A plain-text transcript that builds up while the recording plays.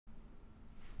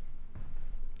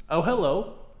Oh,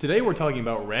 hello. Today we're talking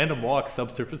about random walk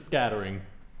subsurface scattering.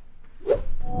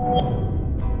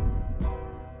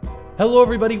 Hello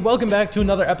everybody, welcome back to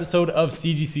another episode of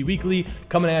CGC Weekly,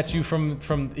 coming at you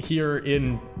from here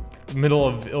in middle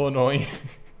of Illinois.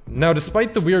 Now,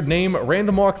 despite the weird name,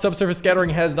 random walk subsurface scattering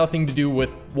has nothing to do with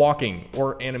walking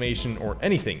or animation or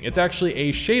anything. It's actually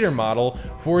a shader model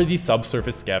for the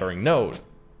subsurface scattering node.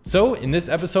 So in this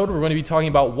episode, we're going to be talking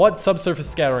about what subsurface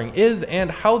scattering is and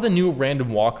how the new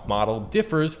random walk model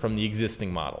differs from the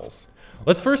existing models.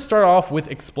 Let's first start off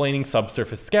with explaining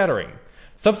subsurface scattering.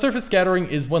 Subsurface scattering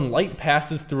is when light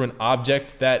passes through an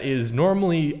object that is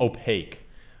normally opaque.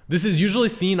 This is usually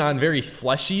seen on very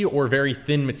fleshy or very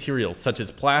thin materials such as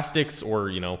plastics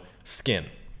or, skin.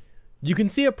 You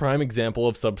can see a prime example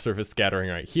of subsurface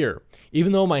scattering right here.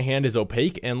 Even though my hand is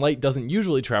opaque and light doesn't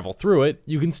usually travel through it,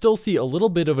 you can still see a little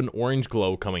bit of an orange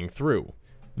glow coming through.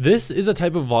 This is a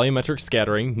type of volumetric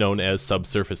scattering known as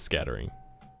subsurface scattering.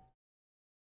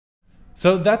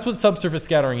 So that's what subsurface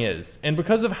scattering is, and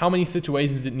because of how many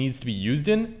situations it needs to be used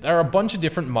in, there are a bunch of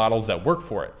different models that work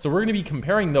for it. So we're going to be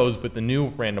comparing those with the new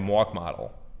random walk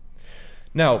model.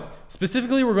 Now,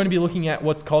 specifically, we're going to be looking at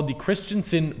what's called the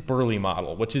Christensen-Burley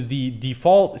model, which is the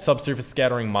default subsurface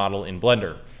scattering model in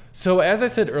Blender. So as I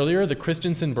said earlier, the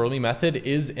Christensen-Burley method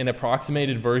is an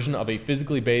approximated version of a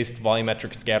physically based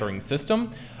volumetric scattering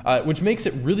system, which makes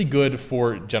it really good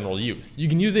for general use. You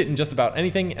can use it in just about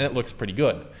anything and it looks pretty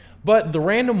good. But the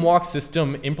random walk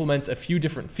system implements a few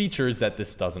different features that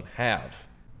this doesn't have.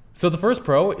 So the first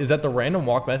pro is that the random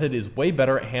walk method is way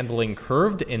better at handling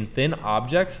curved and thin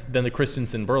objects than the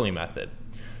Christensen-Burley method.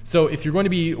 So if you're going to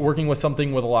be working with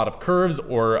something with a lot of curves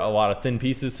or a lot of thin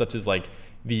pieces, such as like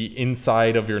the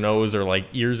inside of your nose or like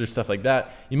ears or stuff like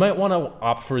that, you might want to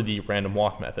opt for the random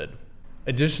walk method.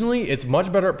 Additionally, it's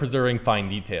much better at preserving fine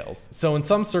details. So in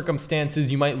some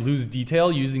circumstances, you might lose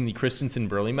detail using the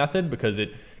Christensen-Burley method because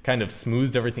it kind of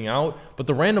smooths everything out, but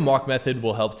the random walk method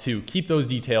will help to keep those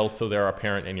details so they're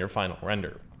apparent in your final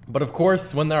render. But of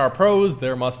course, when there are pros,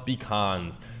 there must be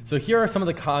cons. So here are some of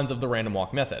the cons of the random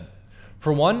walk method.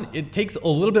 For one, it takes a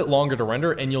little bit longer to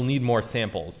render and you'll need more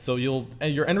samples. So your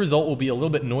end result will be a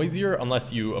little bit noisier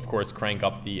unless you, of course, crank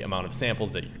up the amount of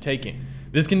samples that you're taking.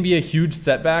 This can be a huge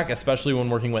setback, especially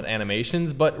when working with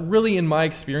animations, but really in my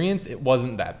experience, it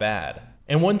wasn't that bad.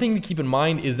 And one thing to keep in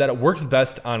mind is that it works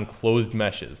best on closed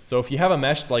meshes. So if you have a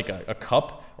mesh like a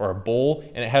cup or a bowl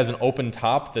and it has an open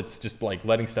top that's just like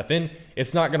letting stuff in,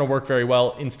 it's not gonna work very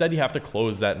well. Instead, you have to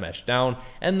close that mesh down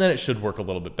and then it should work a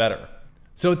little bit better.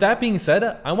 So with that being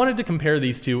said, I wanted to compare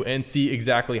these two and see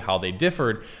exactly how they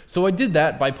differed. So I did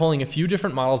that by pulling a few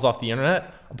different models off the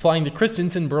internet, applying the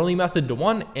Christensen-Burley method to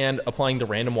one and applying the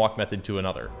random walk method to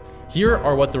another. Here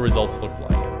are what the results looked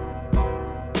like.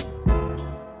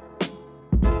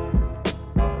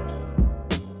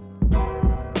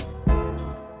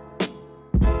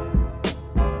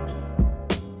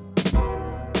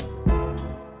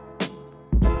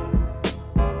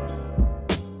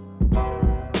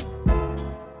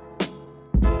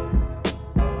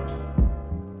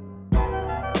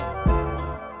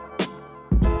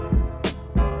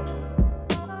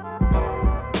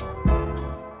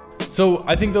 So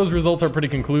I think those results are pretty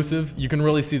conclusive. You can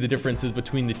really see the differences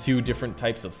between the two different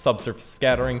types of subsurface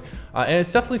scattering, and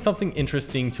it's definitely something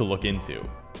interesting to look into.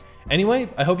 Anyway,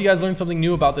 I hope you guys learned something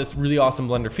new about this really awesome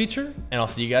Blender feature, and I'll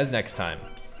see you guys next time.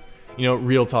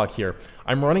 Real talk here.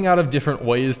 I'm running out of different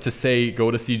ways to say go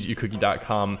to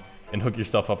cgcookie.com and hook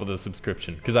yourself up with a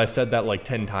subscription, because I've said that like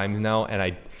 10 times now, and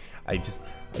I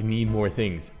need more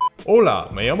things.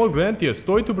 Hola, me llamo Grant y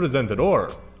estoy tu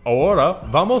presentador. Ahora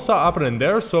vamos a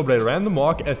aprender sobre random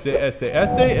walk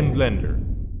SSS en Blender.